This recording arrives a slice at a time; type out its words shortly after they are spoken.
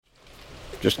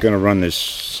Just going to run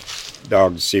this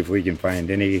dog to see if we can find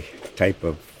any type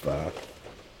of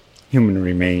human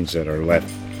remains that are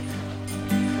left.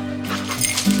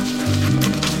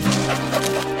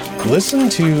 Listen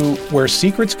to Where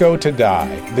Secrets Go to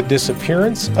Die, The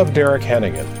Disappearance of Derek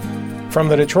Hennigan. From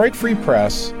the Detroit Free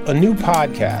Press, a new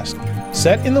podcast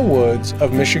set in the woods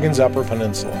of Michigan's Upper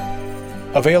Peninsula.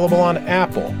 Available on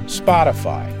Apple,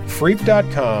 Spotify,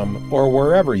 Freep.com, or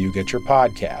wherever you get your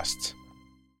podcasts.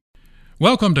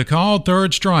 Welcome to Called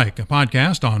Third Strike, a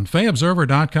podcast on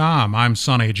FayObserver.com. I'm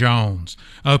Sonny Jones.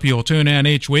 I hope you'll tune in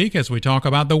each week as we talk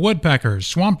about the woodpeckers,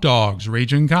 swamp dogs,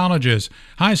 region colleges,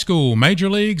 high school, major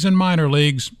leagues, and minor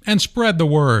leagues, and spread the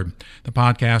word. The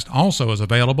podcast also is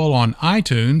available on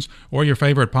iTunes or your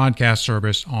favorite podcast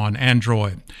service on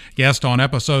Android. Guest on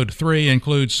episode 3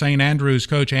 includes St. Andrews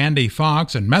coach Andy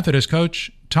Fox and Methodist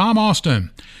coach Tom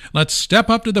Austin. Let's step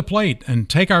up to the plate and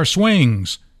take our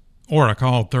swings. Or a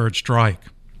called third strike.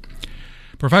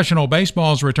 Professional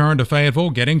baseball's return to Fayetteville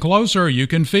getting closer. You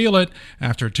can feel it.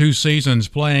 After 2 seasons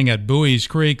playing at Bowie's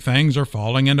Creek, things are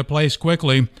falling into place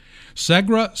quickly.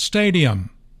 SEGRA Stadium.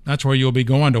 That's where you'll be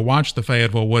going to watch the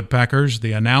Fayetteville Woodpeckers.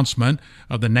 The announcement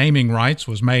of the naming rights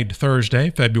was made Thursday,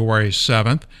 February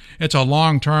 7th. It's a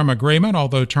long-term agreement,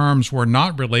 although terms were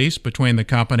not released between the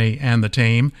company and the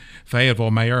team.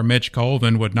 Fayetteville Mayor Mitch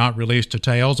Colvin would not release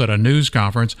details at a news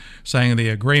conference, saying the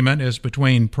agreement is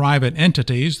between private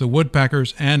entities, the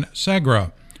Woodpeckers and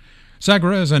SEGRA.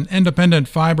 SEGRA is an independent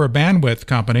fiber bandwidth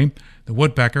company. The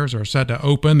Woodpeckers are set to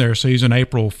open their season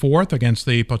April 4th against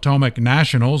the Potomac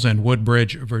Nationals in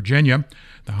Woodbridge, Virginia.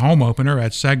 The home opener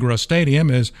at SEGRA Stadium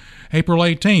is April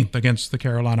 18th against the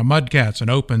Carolina Mudcats. An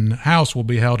open house will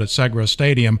be held at SEGRA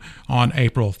Stadium on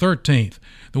April 13th.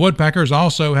 The Woodpeckers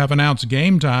also have announced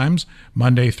game times.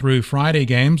 Monday through Friday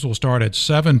games will start at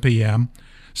 7 p.m.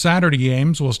 Saturday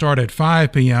games will start at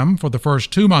 5 p.m. for the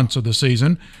first 2 months of the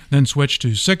season, then switch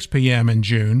to 6 p.m. in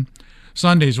June.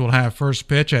 Sundays will have first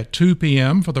pitch at 2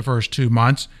 p.m. for the first 2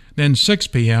 months, then 6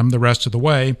 p.m. the rest of the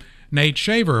way. Nate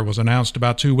Shaver was announced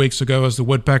about 2 weeks ago as the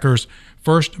Woodpeckers'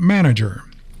 first manager.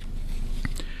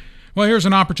 Well, here's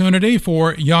an opportunity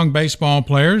for young baseball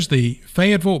players. The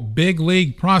Fayetteville Big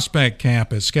League Prospect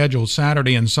Camp is scheduled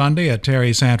Saturday and Sunday at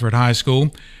Terry Sanford High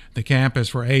School. The camp is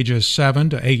for ages 7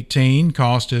 to 18.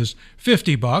 Cost is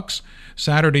 $50.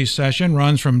 Saturday's session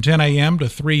runs from 10 a.m. to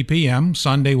 3 p.m.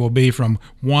 Sunday will be from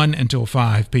 1 until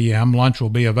 5 p.m. Lunch will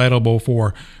be available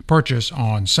for purchase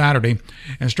on Saturday.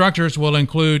 Instructors will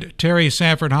include Terry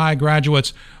Sanford High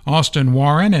graduates Austin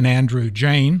Warren and Andrew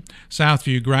Jane,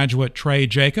 Southview graduate Trey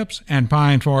Jacobs, and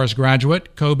Pine Forest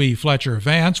graduate Kobe Fletcher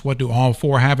Vance. What do all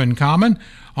 4 have in common?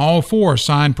 All 4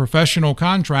 signed professional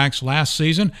contracts last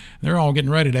season. They're all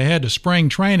getting ready to head to spring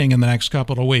training in the next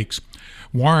couple of weeks.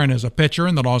 Warren is a pitcher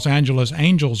in the Los Angeles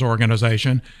Angels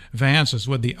organization. Vance is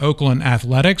with the Oakland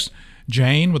Athletics.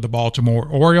 Jane with the Baltimore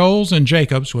Orioles, and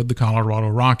Jacobs with the Colorado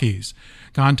Rockies.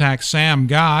 Contact Sam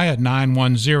Guy at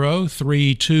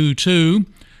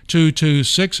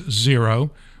 910-322-2260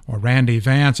 or Randy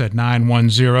Vance at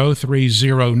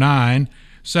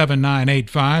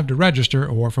 910-309-7985 to register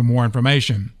or for more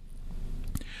information.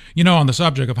 You know, on the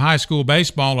subject of high school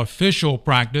baseball, official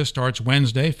practice starts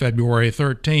Wednesday, February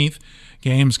 13th.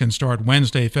 Games can start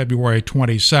Wednesday, February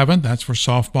 27th. That's for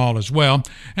softball as well.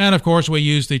 And, of course, we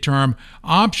use the term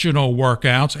optional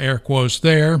workouts, air quotes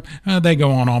there. They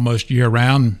go on almost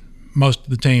year-round. Most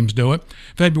of the teams do it.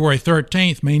 February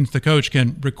 13th means the coach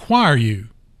can require you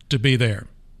to be there.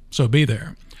 So be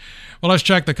there. Well, let's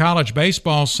check the college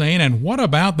baseball scene. And what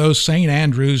about those St.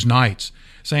 Andrews Knights?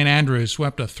 St. Andrews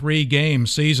swept a 3-game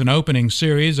season opening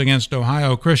series against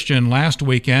Ohio Christian last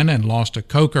weekend and lost to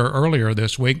Coker earlier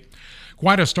this week.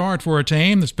 Quite a start for a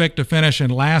team that's picked to finish in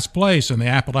last place in the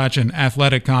Appalachian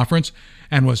Athletic Conference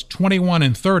and was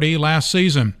 21-30 last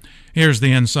season. Here's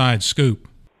the inside scoop.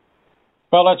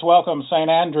 Well, let's welcome St.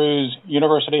 Andrews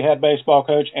University head baseball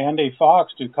coach Andy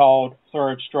Fox to Called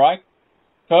Third Strike.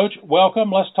 Coach,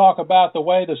 welcome. Let's talk about the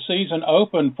way the season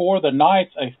opened for the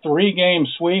Knights, a 3-game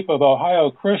sweep of Ohio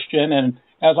Christian. And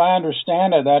as I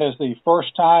understand it, that is the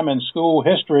first time in school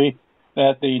history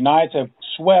that the Knights have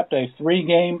swept a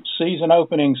 3-game season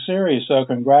opening series. So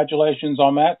congratulations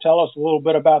on that. Tell us a little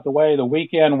bit about the way the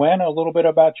weekend went, a little bit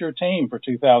about your team for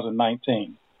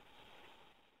 2019.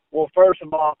 Well, first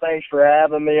of all, thanks for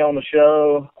having me on the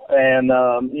show. And,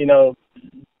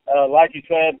 like you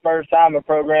said, first time in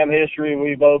program history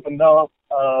we've opened up,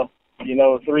 a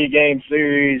 3-game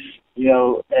series,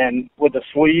 and with a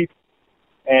sweep.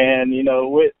 And,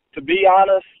 to be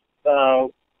honest,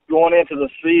 going into the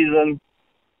season,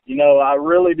 I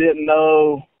really didn't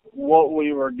know what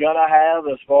we were going to have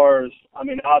as far as, I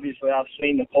mean, obviously I've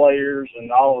seen the players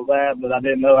and all of that, but I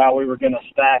didn't know how we were going to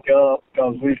stack up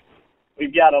because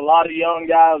we've got a lot of young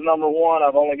guys, number one.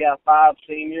 I've only got 5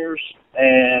 seniors,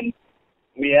 and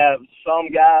we have some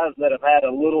guys that have had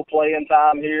a little playing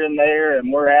time here and there,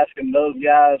 and we're asking those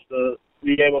guys to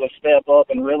be able to step up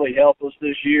and really help us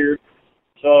this year.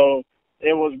 So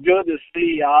it was good to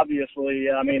see,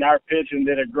 obviously. I mean, our pitching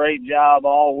did a great job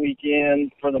all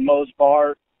weekend for the most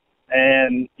part.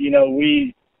 And, you know,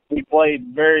 we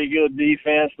played very good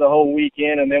defense the whole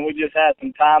weekend, and then we just had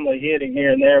some timely hitting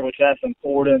here and there, which that's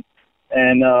important.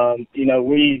 And, you know,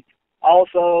 we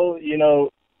also, you know,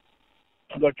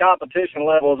 the competition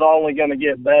level is only going to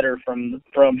get better from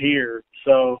here.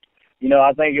 So, you know,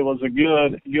 I think it was a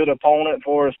good opponent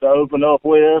for us to open up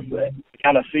with,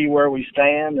 kind of see where we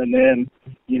stand, and then,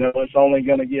 you know, it's only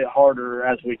going to get harder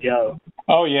as we go.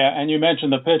 Oh, yeah, and you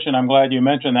mentioned the pitching. I'm glad you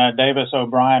mentioned that. Davis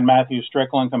O'Brien, Matthew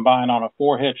Strickland combined on a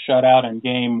 4-hit shutout in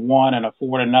Game 1 and a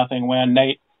 4-0 win.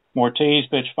 Nate Mortiz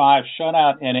pitched 5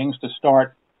 shutout innings to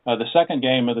start the second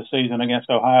game of the season against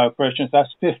Ohio Christian.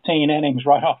 That's 15 innings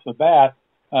right off the bat.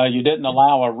 You didn't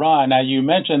allow a run. Now, you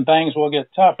mentioned things will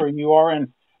get tougher. You are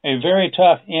in a very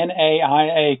tough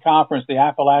NAIA conference, the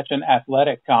Appalachian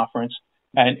Athletic Conference,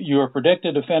 and you are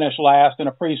predicted to finish last in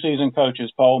a preseason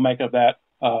coaches poll. Make of that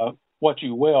what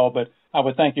you will, but I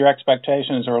would think your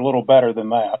expectations are a little better than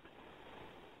that.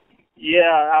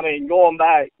 Yeah, I mean, going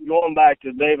back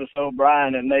to Davis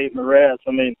O'Brien and Nate Moretz,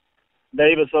 I mean,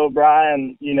 Davis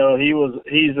O'Brien, you know,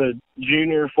 he's a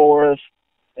junior for us,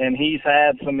 and he's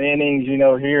had some innings, you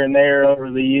know, here and there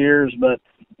over the years, but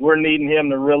we're needing him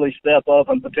to really step up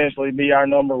and potentially be our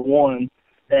number one.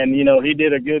 And, you know, he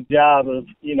did a good job of,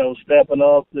 you know, stepping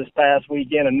up this past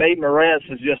weekend. And Nate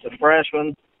Moretz is just a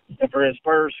freshman, and for his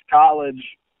first college,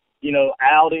 you know,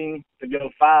 outing to go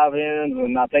 5 innings,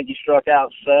 and I think he struck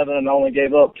out 7 and only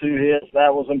gave up 2 hits.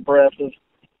 That was impressive.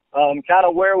 Kind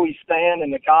of where we stand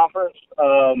in the conference,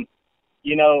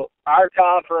 you know, our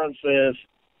conference is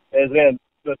in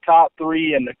the top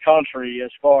 3 in the country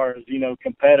as far as, you know,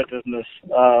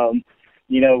 competitiveness.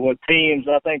 You know, with teams,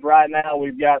 I think right now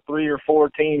we've got 3 or 4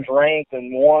 teams ranked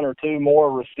and 1 or 2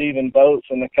 more receiving votes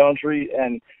in the country,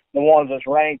 and the ones that's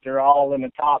ranked are all in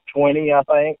the top 20, I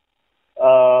think.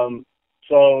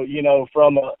 So, you know,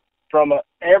 from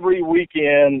every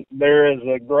weekend, there is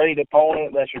a great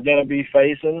opponent that you're going to be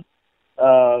facing.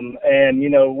 And, you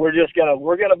know, we're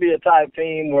going to be a type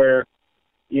team where,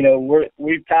 you know,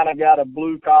 we've kind of got a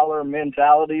blue collar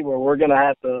mentality where we're going to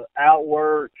have to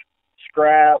outwork,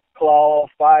 scrap, claw,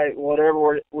 fight,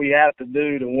 whatever we have to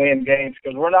do to win games,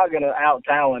 because we're not going to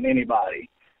out-talent anybody.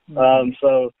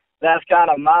 So that's kind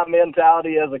of my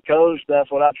mentality as a coach. That's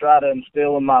what I try to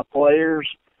instill in my players.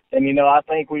 And, you know, I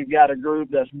think we've got a group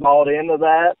that's bought into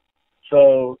that.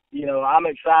 So, you know, I'm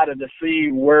excited to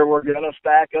see where we're going to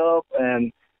stack up.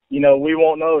 And, you know, we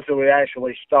won't know until we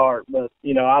actually start. But,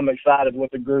 you know, I'm excited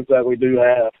with the group that we do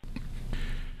have.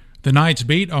 The Knights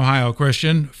beat Ohio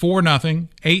Christian 4-0,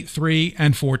 8-3,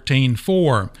 and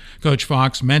 14-4. Coach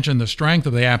Fox mentioned the strength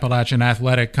of the Appalachian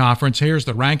Athletic Conference. Here's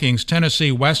the rankings.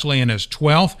 Tennessee Wesleyan is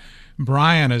 12th,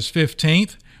 Bryan is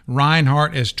 15th,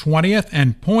 Reinhardt is 20th,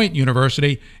 and Point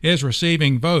University is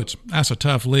receiving votes. That's a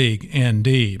tough league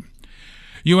indeed.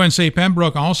 UNC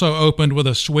Pembroke also opened with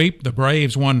a sweep. The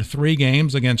Braves won 3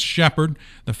 games against Shepherd.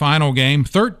 The final game,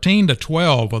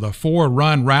 13-12, with a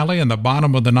 4-run rally in the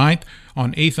bottom of the 9th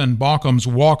on Ethan Baucom's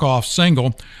walk-off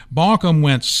single. Baucom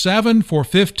went 7 for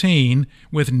 15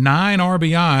 with 9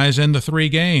 RBIs in the 3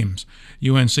 games.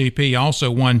 UNCP also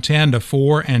won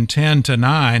 10-4 and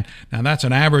 10-9. Now that's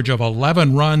an average of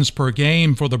 11 runs per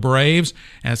game for the Braves.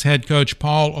 As head coach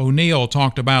Paul O'Neill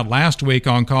talked about last week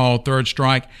on Called Third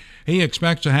Strike, he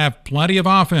expects to have plenty of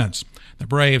offense. The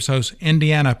Braves host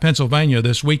Indiana, Pennsylvania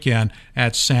this weekend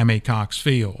at Sammy Cox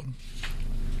Field.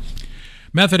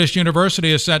 Methodist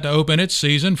University is set to open its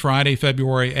season Friday,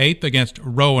 February 8th against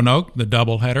Roanoke. The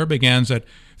doubleheader begins at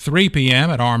 3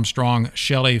 p.m. at Armstrong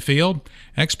Shelley Field.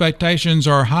 Expectations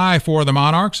are high for the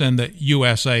Monarchs and the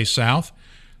USA South.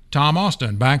 Tom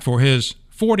Austin back for his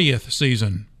 40th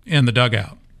season in the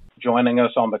dugout. Joining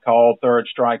us on the Called Third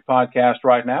Strike podcast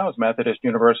right now is Methodist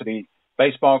University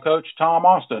baseball coach Tom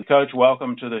Austin. Coach,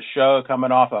 welcome to the show.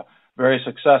 Coming off a very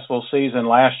successful season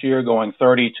last year, going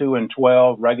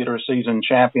 32-12, regular season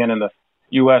champion in the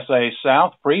USA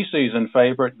South, preseason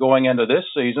favorite going into this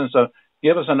season. So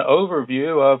give us an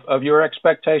overview of your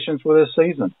expectations for this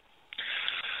season.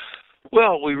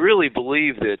 Well, we really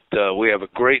believe that we have a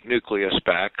great nucleus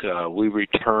back. We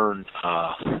return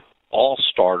all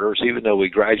starters, even though we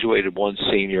graduated one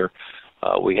senior.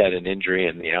 we had an injury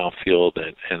in the outfield,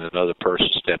 and another person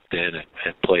stepped in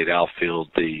and played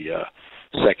outfield the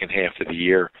second half of the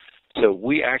year. So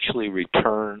we actually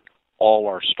return all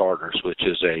our starters, which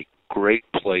is a great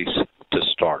place to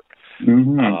start.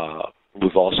 Mm-hmm.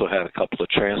 We've also had a couple of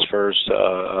transfers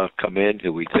come in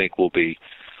who we think will be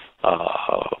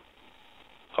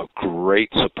a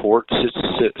great support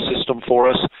system for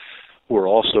us. We're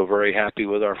also very happy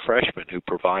with our freshmen who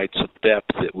provide some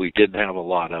depth that we didn't have a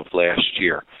lot of last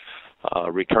year.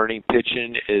 Returning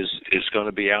pitching is going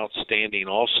to be outstanding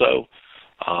also.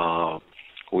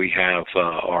 We have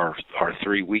our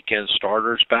 3 weekend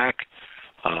starters back,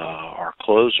 our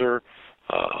closer,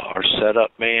 our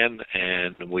setup man,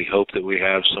 and we hope that we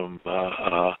have some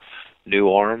new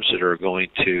arms that are going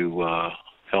to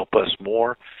help us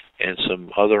more, and some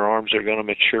other arms that are going to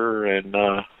mature and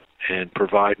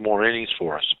provide more innings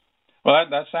for us. Well,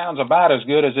 that sounds about as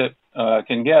good as it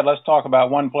can get. Let's talk about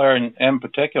one player in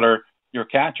particular, your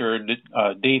catcher,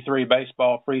 D3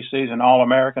 baseball preseason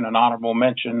All-American, an honorable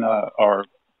mention or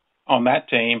on that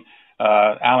team,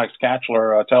 Alex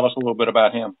Katchler. Tell us a little bit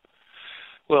about him.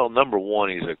 Well, number one,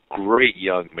 he's a great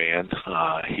young man.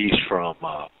 He's from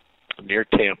near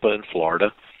Tampa in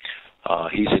Florida.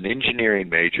 He's an engineering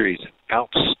major. He's an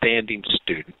outstanding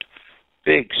student.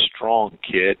 Big, strong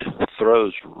kid.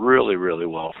 Throws really, really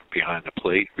well from behind the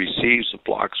plate. Receives the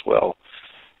blocks well,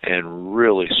 and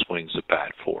really swings the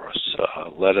bat for us.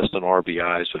 Led us in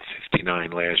RBIs with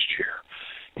 59 last year.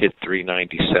 Hit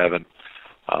 397.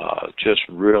 Just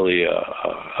really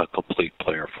a complete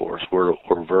player for us. We're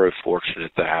very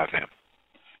fortunate to have him.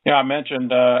 Yeah, I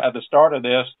mentioned at the start of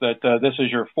this that this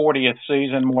is your 40th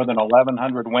season, more than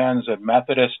 1,100 wins at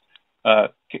Methodist.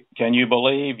 Can you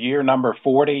believe year number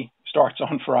 40 starts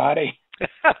on Friday?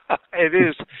 It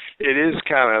is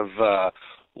kind of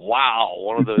wow,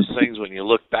 one of those things when you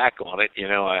look back on it. You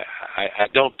know, I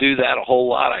don't do that a whole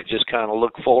lot. I just kind of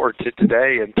look forward to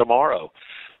today and tomorrow.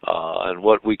 And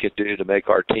what we could do to make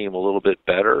our team a little bit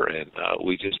better, and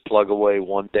we just plug away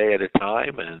one day at a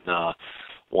time, and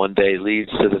one day leads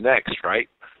to the next, right?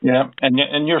 Yeah,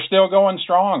 and you're still going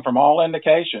strong from all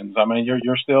indications. I mean,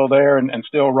 you're still there and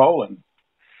still rolling.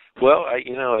 Well,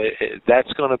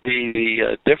 that's going to be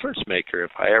the difference maker.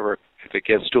 If it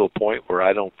gets to a point where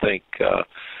I don't think, I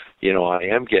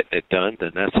am getting it done,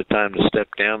 then that's the time to step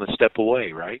down and step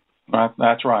away, right? Right,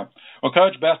 that's right. Well,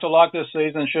 Coach, best of luck this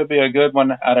season. Should be a good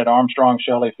one out at Armstrong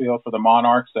Shelley Field for the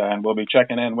Monarchs, and we'll be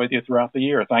checking in with you throughout the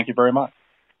year. Thank you very much.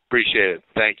 Appreciate it.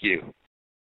 Thank you.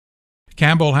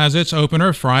 Campbell has its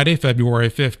opener Friday, February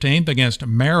 15th against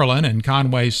Maryland in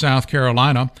Conway, South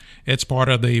Carolina. It's part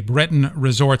of the Britain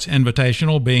Resorts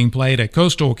Invitational being played at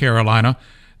Coastal Carolina.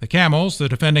 The Camels, the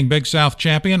defending Big South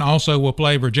champion, also will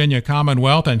play Virginia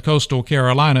Commonwealth and Coastal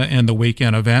Carolina in the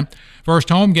weekend event. First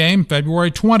home game, February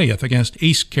 20th against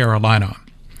East Carolina.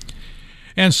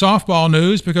 And softball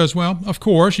news, because, well, of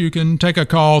course, you can take a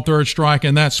call third strike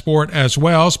in that sport as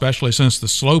well, especially since the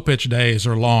slow pitch days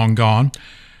are long gone.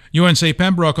 UNC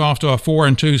Pembroke off to a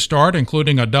 4-2 start,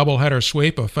 including a doubleheader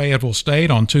sweep of Fayetteville State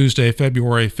on Tuesday,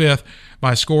 February 5th,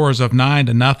 by scores of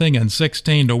 9-0 and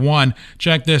 16-1.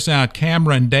 Check this out.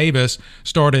 Cameron Davis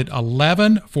started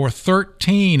 11 for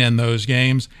 13 in those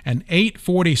games, an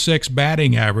 .846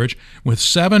 batting average with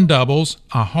 7 doubles,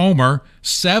 a homer,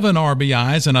 7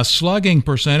 RBIs, and a slugging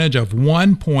percentage of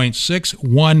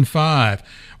 1.615.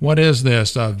 What is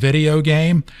this, a video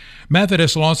game?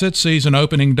 Methodist lost its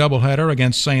season-opening doubleheader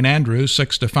against St. Andrews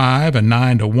 6-5 and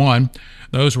 9-1.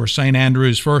 Those were St.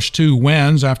 Andrews' first 2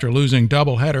 wins after losing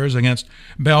doubleheaders against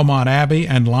Belmont Abbey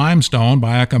and Limestone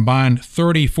by a combined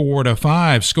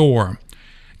 34-5 score.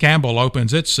 Campbell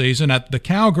opens its season at the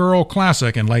Cowgirl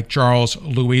Classic in Lake Charles,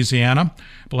 Louisiana,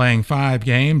 playing 5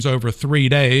 games over 3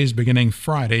 days beginning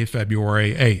Friday,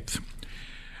 February 8th.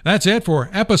 That's it for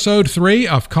Episode 3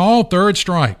 of Call Third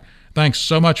Strike. Thanks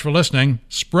so much for listening.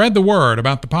 Spread the word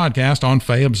about the podcast on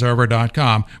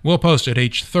FayObserver.com. We'll post it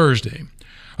each Thursday.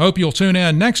 Hope you'll tune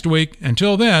in next week.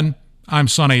 Until then, I'm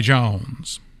Sonny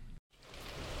Jones.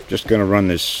 Just going to run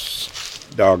this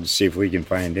dog to see if we can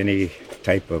find any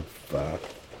type of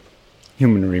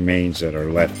human remains that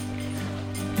are left.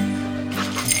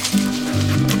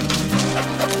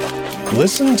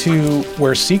 Listen to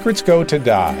Where Secrets Go to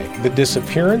Die, The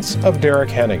Disappearance of Derek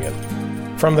Hennigan.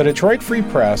 From the Detroit Free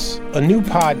Press, a new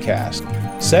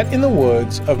podcast set in the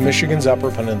woods of Michigan's Upper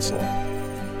Peninsula.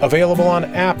 Available on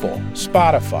Apple,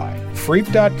 Spotify,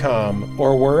 Freep.com,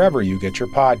 or wherever you get your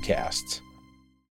podcasts.